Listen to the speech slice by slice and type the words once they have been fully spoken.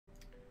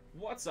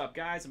What's up,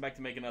 guys? I'm back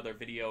to make another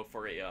video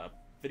for a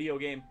video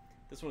game.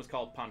 This one is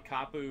called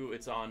Pankapu.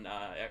 It's on,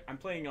 I'm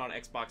playing on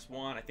Xbox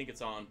One. I think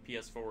it's on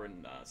PS4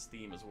 and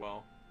Steam as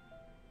well.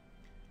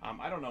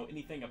 I don't know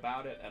anything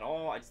about it at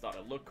all. I just thought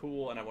it looked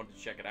cool and I wanted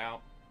to check it out.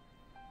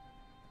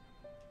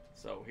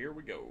 So here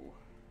we go.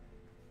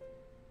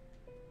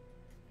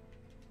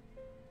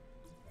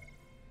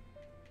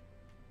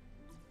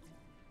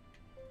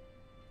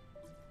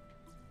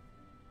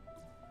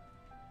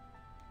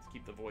 Let's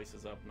keep the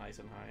voices up nice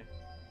and high.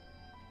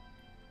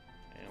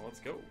 And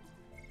let's go.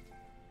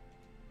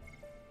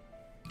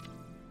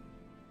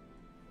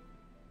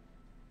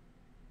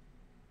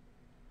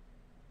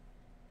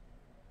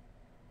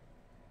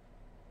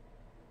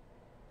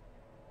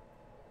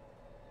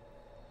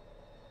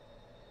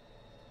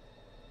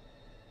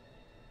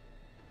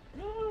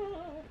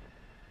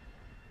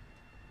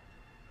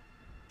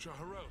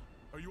 Shaharel,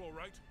 are you all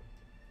right?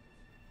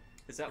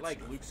 Is that like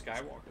Luke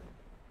Skywalker?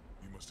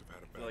 You must have had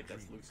a I bad feel like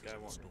that's dream Luke because of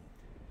the Skywalker. storm.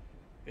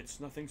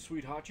 It's nothing,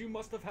 sweetheart. You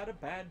must have had a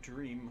bad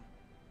dream.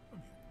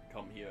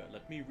 Come here,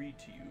 let me read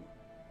to you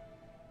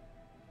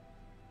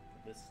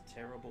this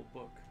terrible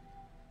book.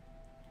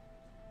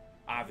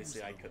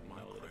 Obviously, I couldn't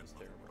know that it was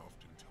terrible. Would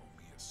often tell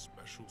me a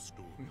special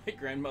story. My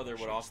grandmother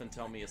would often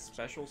tell me a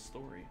special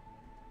story.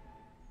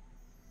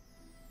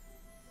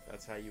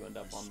 That's how you end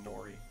up on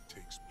Maury.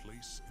 Takes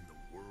place in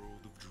the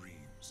world of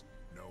dreams.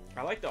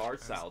 I like the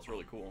art style. It's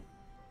really cool.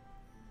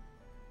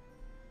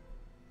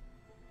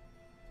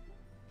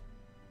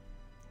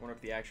 I wonder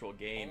if the actual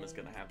game is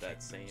going to have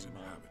that same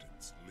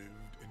inhabitants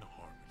lived in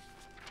harmony,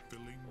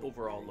 filling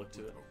overall look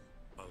to it.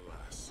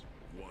 Alas,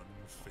 one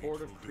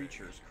Horde of fateful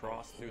creatures day,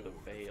 crossed through the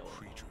horde veil. of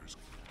creatures.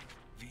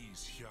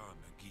 These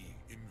Hyanagi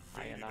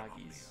invaded Hyanagis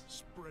Omnia,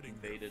 spreading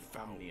invaded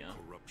their foul Omnia.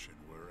 corruption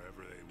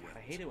wherever they went.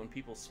 I hate it when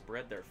people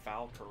spread their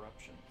foul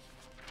corruption.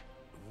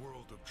 The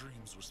world of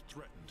dreams was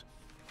threatened.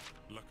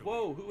 Luckily,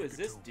 Whoa, who is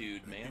this Pankapu,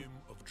 dude, the man? hymn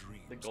of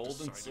dreams, The Golden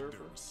decided Surfer?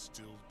 There was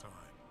still time.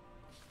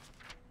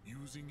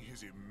 Using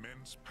his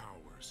immense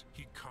powers,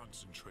 he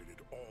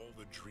concentrated all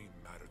the dream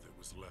matter that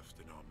was left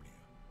in Omnia.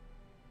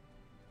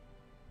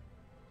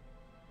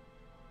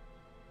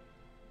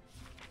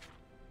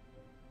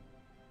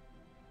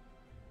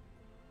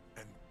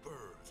 And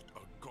birthed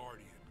a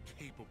guardian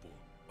capable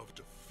of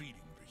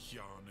defeating the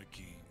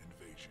Hyanagi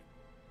invasion.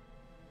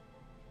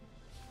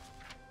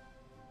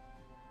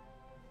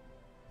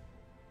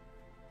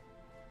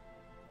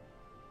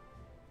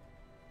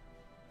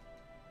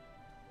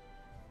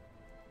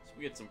 So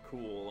we get some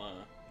cool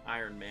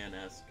Iron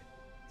Man-esque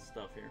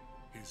stuff here.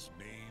 His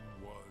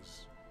name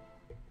was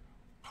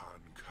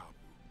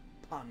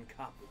Pankapu.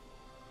 Pankapu.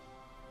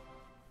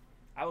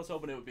 I was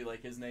hoping it would be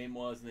like his name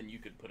was, and then you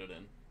could put it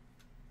in.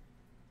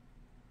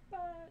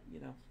 But,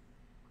 you know.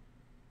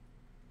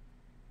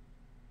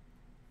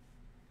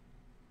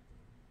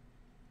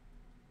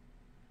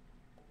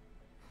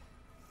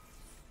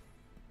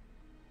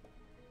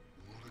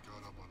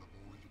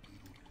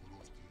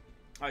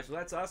 Alright, so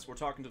that's us. We're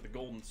talking to the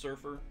Golden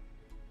Surfer.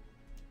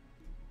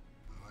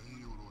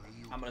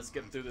 I'm going to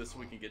skip through this so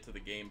we can get to the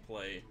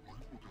gameplay.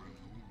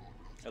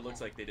 It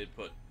looks like they did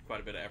put quite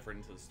a bit of effort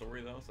into the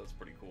story, though, so that's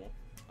pretty cool.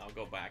 I'll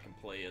go back and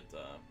play it.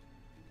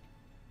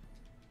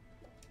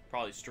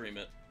 Probably stream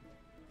it.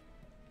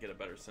 Get a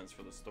better sense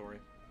for the story.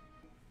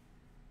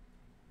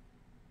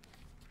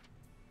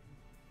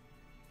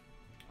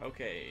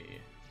 Okay.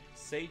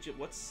 Sage.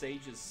 What's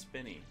Sage's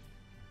spinny?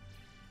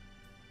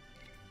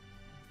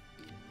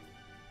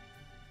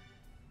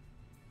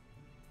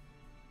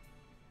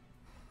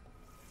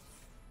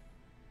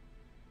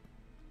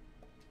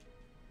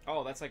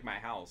 Oh, that's like my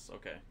house.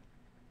 Okay.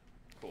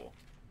 Cool.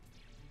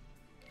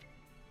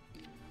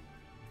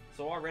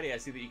 So already I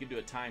see that you can do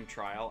a time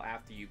trial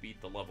after you beat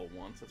the level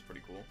once. That's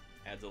pretty cool.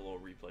 Adds a little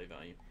replay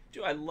value.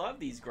 Dude, I love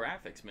these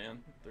graphics,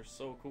 man. They're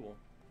so cool.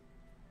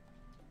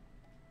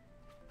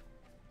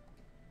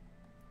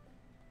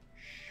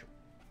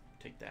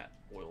 Take that,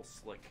 oil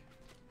slick.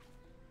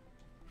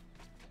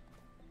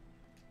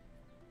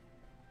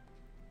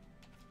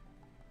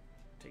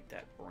 Take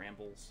that,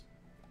 brambles.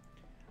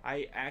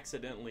 I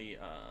accidentally,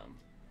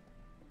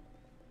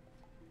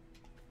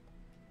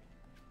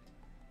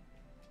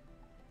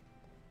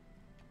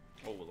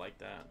 oh, like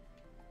that.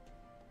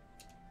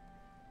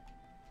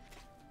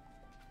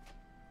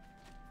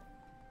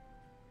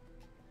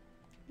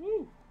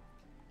 Woo!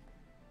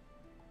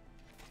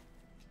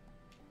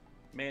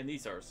 Man,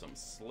 these are some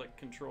slick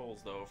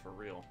controls, though, for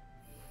real.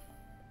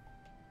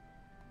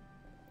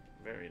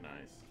 Very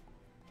nice.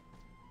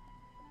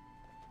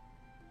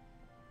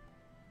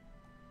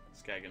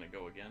 This guy gonna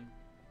go again?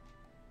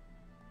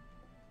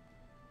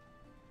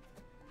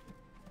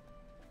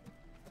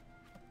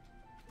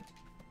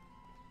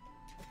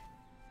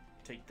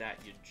 Take that,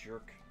 you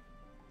jerk.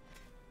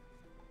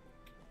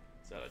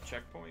 Is that a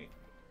checkpoint?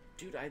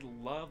 Dude, I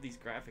love these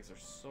graphics. They're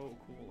so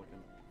cool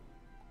looking.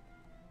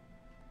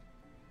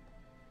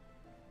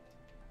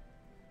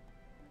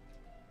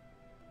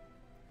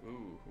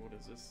 Ooh, what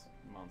is this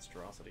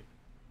monstrosity?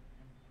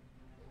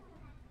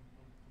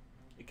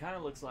 It kind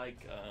of looks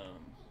like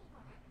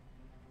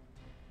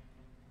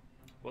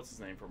what's his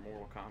name for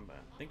Mortal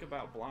Kombat. Think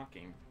about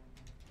blocking.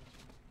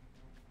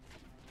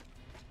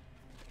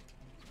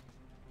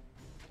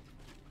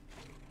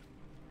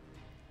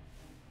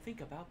 Think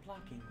about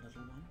blocking,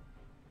 little one.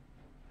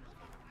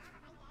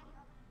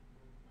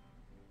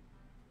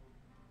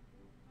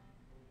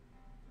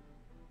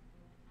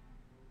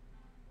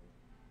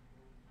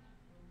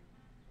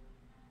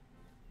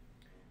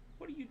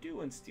 What are you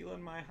doing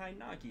stealing my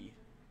Hainagi?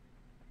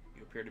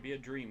 You appear to be a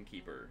dream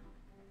keeper.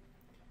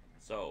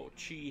 So,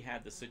 Chi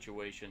had the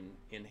situation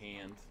in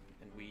hand,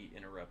 and we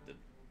interrupted.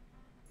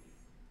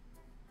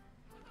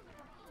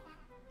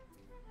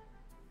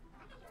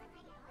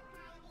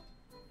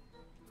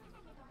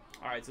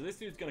 Alright, so this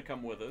dude's gonna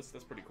come with us.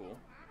 That's pretty cool.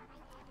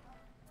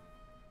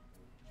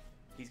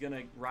 He's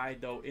gonna ride,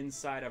 though,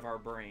 inside of our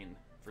brain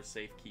for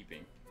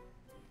safekeeping.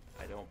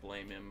 I don't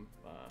blame him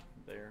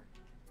there.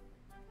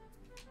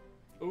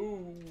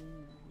 Ooh,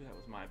 that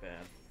was my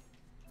bad.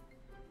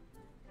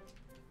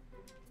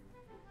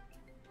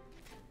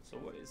 So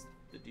what is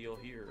the deal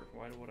here?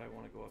 Why would I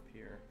want to go up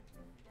here?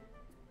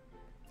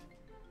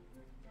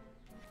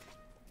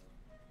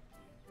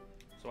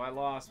 So I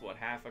lost, what,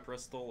 half a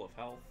crystal of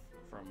health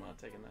from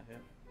taking that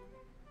hit?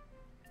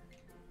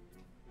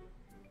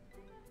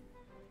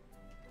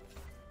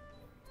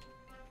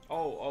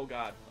 Oh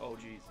god. Oh,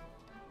 jeez.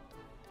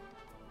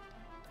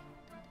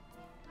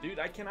 Dude,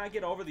 I cannot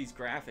get over these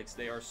graphics.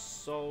 They are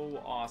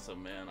so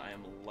awesome, man. I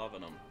am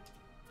loving them.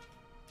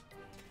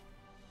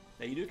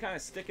 Now, you do kind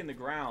of stick in the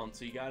ground,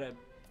 so you gotta...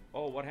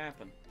 Oh, what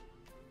happened?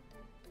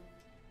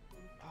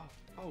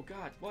 Oh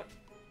god, what?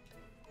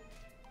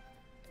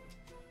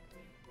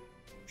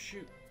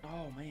 Shoot.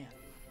 Oh, man.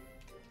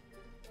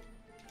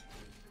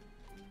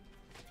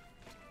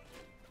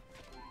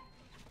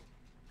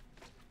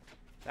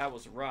 That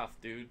was rough,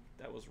 dude.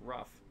 That was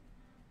rough.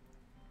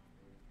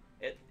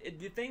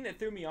 The thing that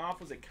threw me off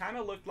was it kind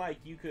of looked like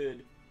you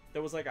could...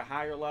 There was like a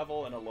higher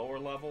level and a lower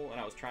level, and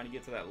I was trying to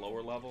get to that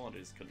lower level, and I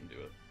just couldn't do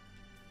it.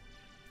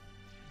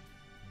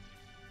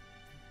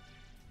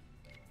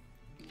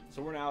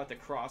 So we're now at the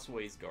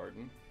Crossways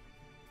Garden.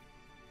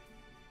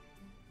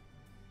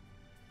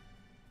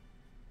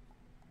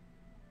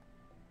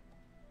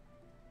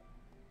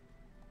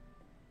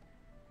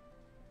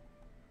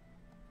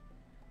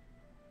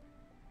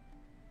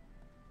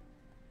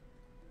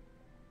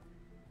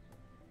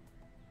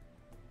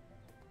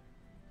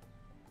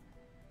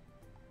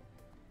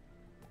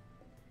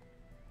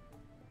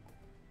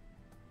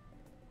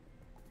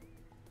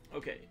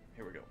 Okay,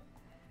 here we go.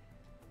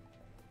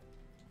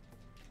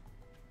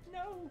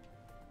 No!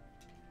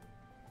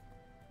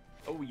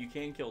 Oh, you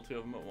can kill 2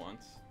 of them at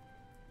once.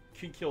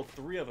 You can kill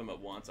 3 of them at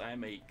once. I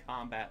am a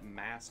combat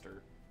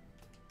master.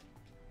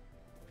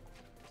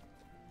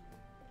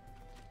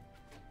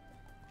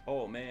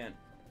 Oh, man.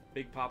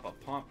 Big Papa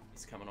Pump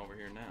is coming over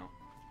here now.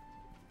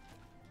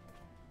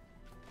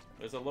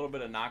 There's a little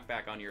bit of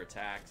knockback on your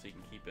attack, so you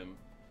can keep him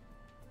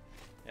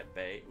at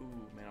bay.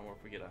 Ooh, man, I wonder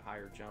if we get a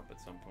higher jump at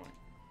some point.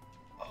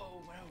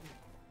 Oh, wow.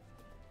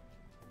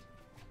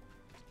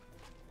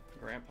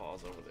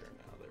 Grandpa's over there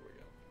now. There we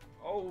go.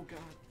 Oh, God.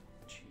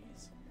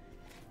 Jeez.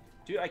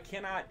 Dude, I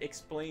cannot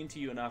explain to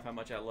you enough how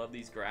much I love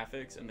these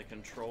graphics, and the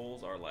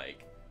controls are,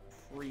 like,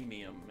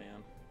 premium,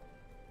 man.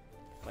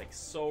 Like,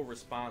 so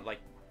like,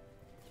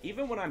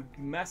 even when I'm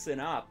messing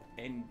up,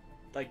 and,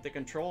 like, the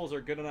controls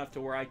are good enough to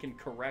where I can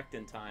correct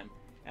in time,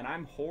 and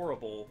I'm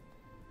horrible.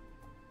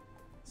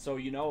 So,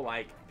 you know,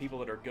 like, people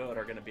that are good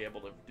are going to be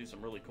able to do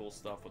some really cool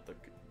stuff with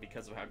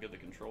because of how good the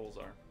controls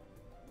are.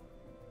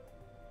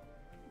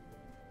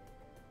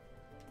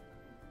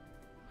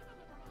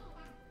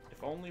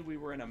 If only we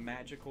were in a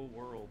magical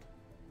world.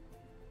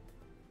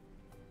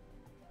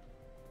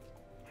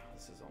 Oh,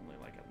 this is only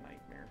like a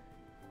nightmare.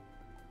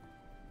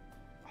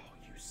 Oh,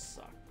 you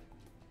suck.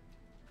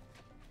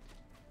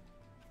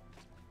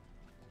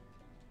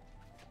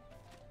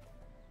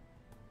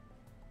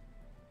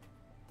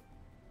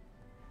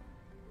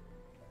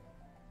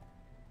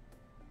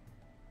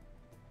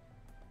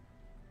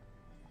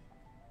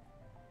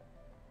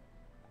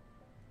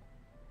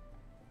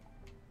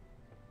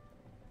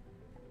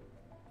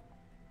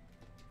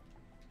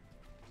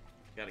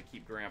 Gotta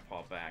keep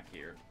Grandpa back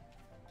here.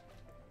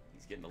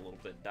 He's getting a little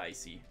bit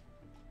dicey.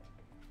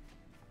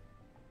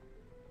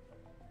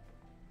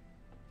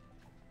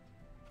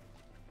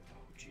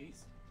 Oh,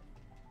 jeez.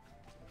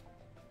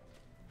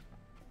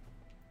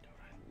 Dude,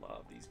 I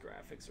love these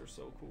graphics. Are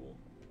so cool.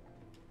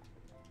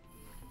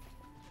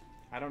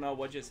 I don't know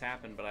what just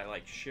happened, but I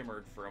like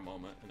shimmered for a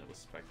moment, and it was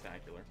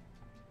spectacular.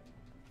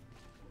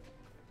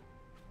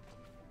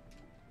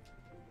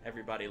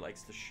 Everybody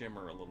likes to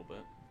shimmer a little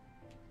bit.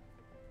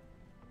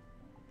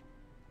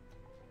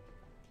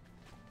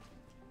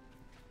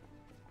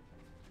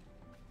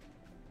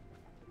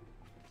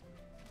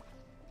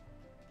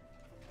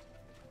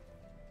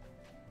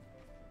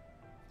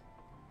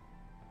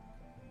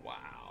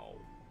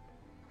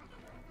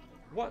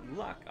 What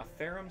luck! A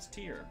Faram's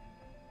tear.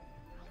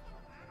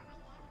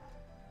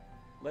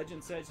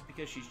 Legend says it's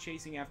because she's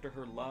chasing after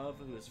her love,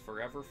 who is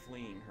forever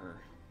fleeing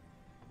her.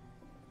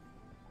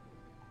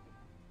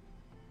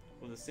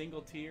 with a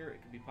single tier,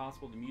 it can be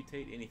possible to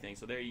mutate anything.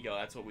 So there you go.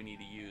 That's what we need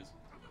to use.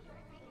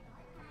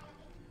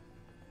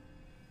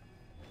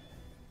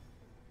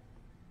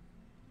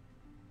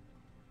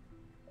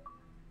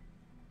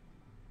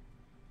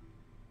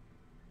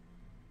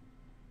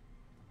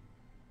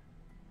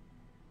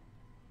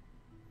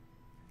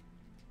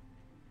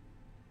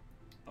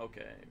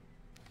 Okay.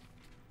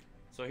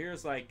 So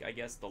here's, like, I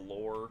guess the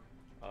lore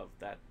of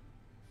that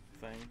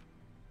thing.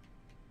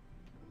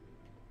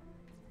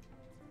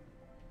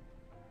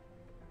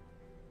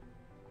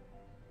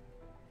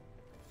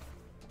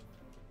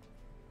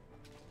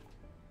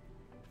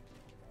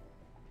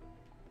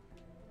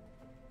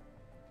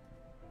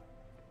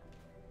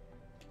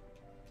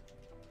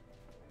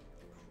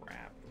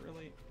 Crap,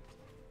 really?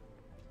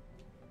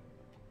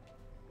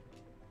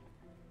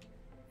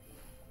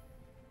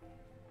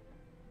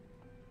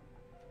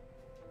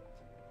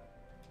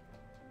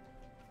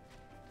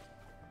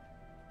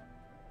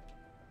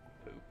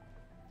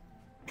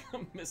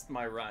 Missed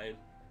my ride.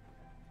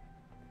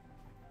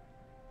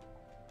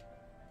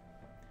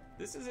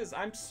 This is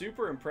I'm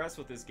super impressed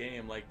with this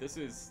game. Like, this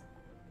is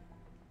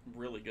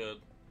really good.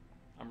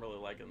 I'm really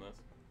liking this.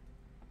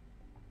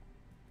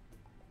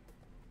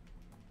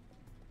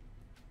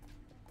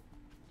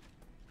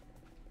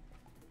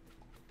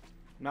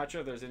 I'm not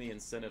sure if there's any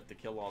incentive to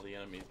kill all the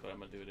enemies, but I'm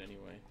gonna do it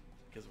anyway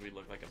because we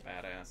look like a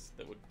badass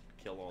that would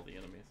kill all the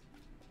enemies.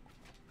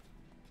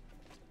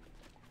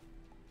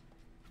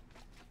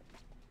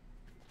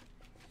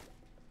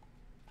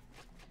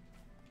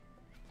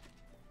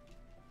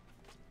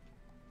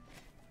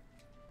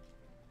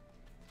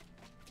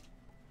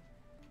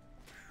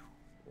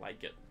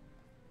 Like it.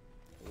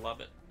 Love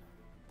it.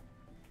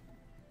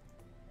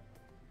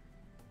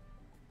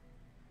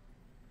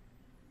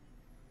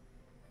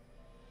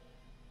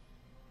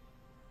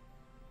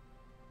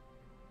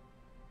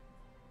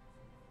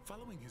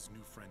 Following his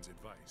new friend's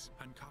advice,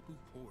 Pankapu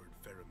poured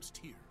Ferrum's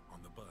tear on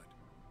the bud.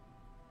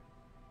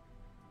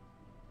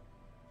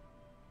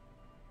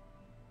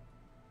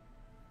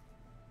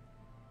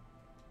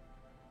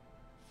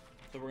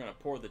 So we're gonna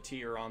pour the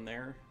tear on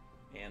there,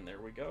 and there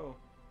we go.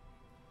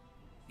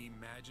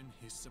 Imagine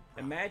his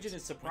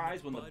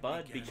surprise when the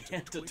bud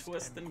began to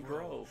twist and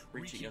grow,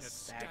 reaching a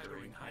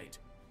staggering height.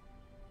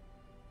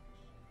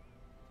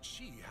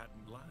 She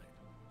hadn't lied.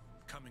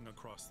 Coming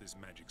across this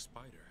magic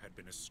spider had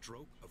been a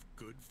stroke of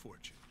good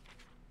fortune.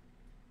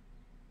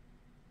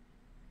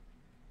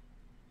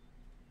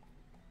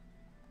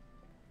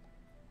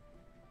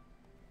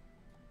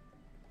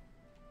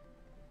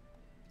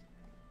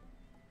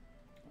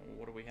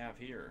 What do we have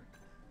here?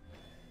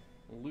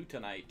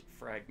 Lutonite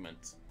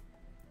fragments.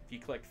 If you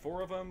collect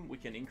 4 of them, we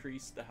can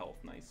increase the health.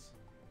 Nice.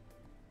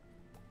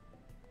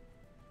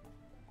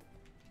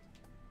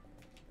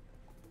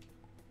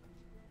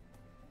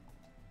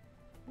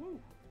 Woo.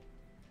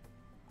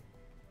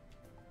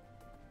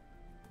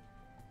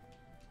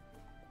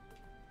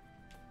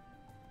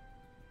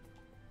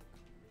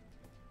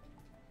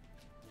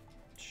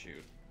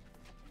 Shoot.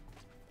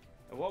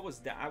 What was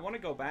that? I want to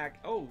go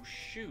back. Oh,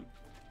 shoot.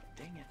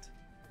 Dang it.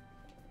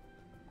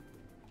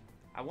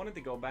 I wanted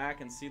to go back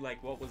and see,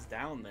 like, what was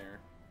down there.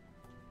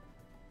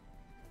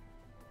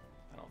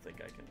 I don't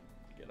think I can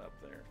get up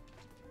there.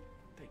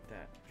 Take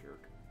that, jerk.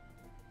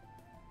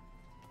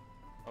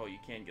 Oh, you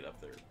can get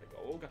up there. Like,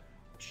 oh, God.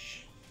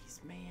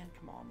 Jeez, man.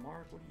 Come on,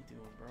 Mark. What are you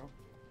doing, bro?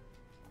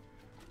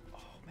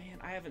 Oh, man.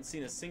 I haven't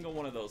seen a single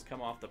one of those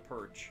come off the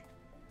perch.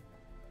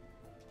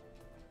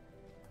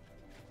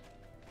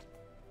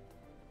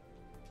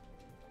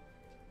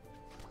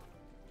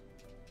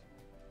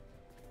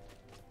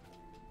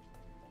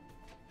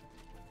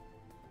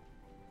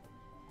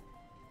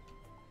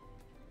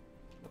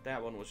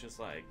 That one was just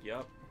like,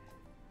 yup,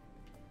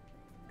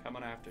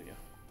 coming after you.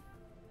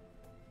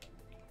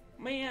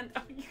 Man,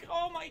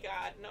 oh my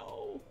God,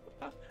 no.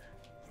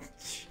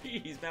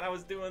 Jeez, man, I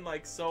was doing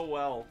like so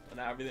well, and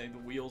now everything, the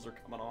wheels are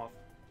coming off.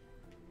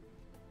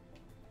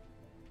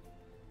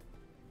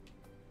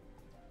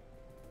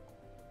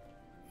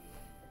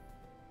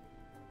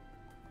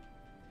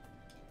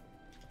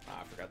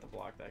 Ah, I forgot to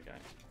block that guy.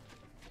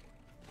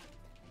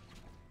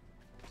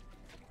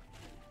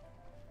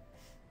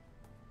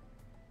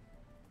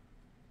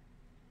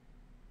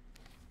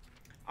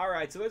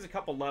 Alright, so there's a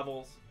couple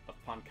levels of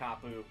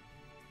Pankapu.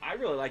 I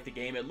really like the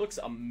game. It looks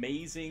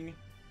amazing.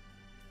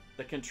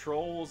 The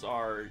controls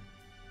are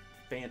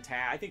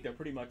fantastic. I think they're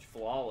pretty much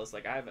flawless.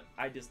 Like,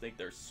 I just think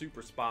they're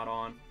super spot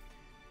on.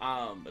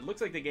 It looks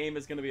like the game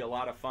is going to be a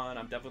lot of fun.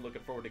 I'm definitely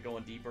looking forward to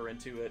going deeper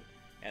into it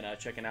and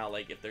checking out,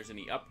 like, if there's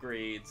any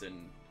upgrades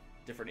and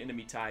different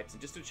enemy types,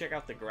 and just to check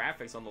out the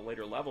graphics on the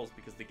later levels,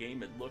 because the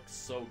game, it looks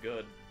so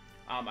good.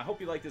 I hope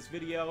you like this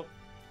video.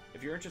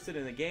 If you're interested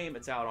in the game,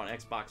 it's out on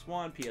Xbox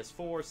One,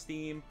 PS4,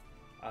 Steam.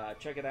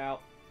 Check it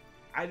out.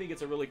 I think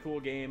it's a really cool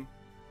game.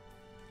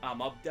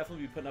 I'll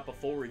definitely be putting up a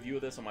full review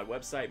of this on my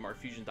website,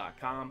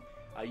 markfusion.com.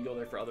 You can go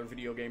there for other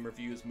video game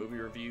reviews, movie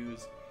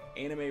reviews,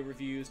 anime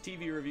reviews,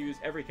 TV reviews,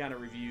 every kind of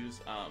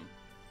reviews. You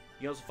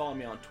can also follow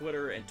me on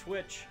Twitter and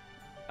Twitch.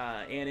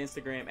 and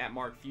Instagram at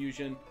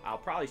MarkFusion. I'll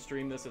probably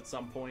stream this at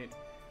some point.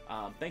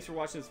 Thanks for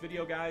watching this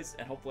video, guys,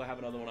 and hopefully I'll have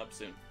another one up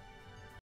soon.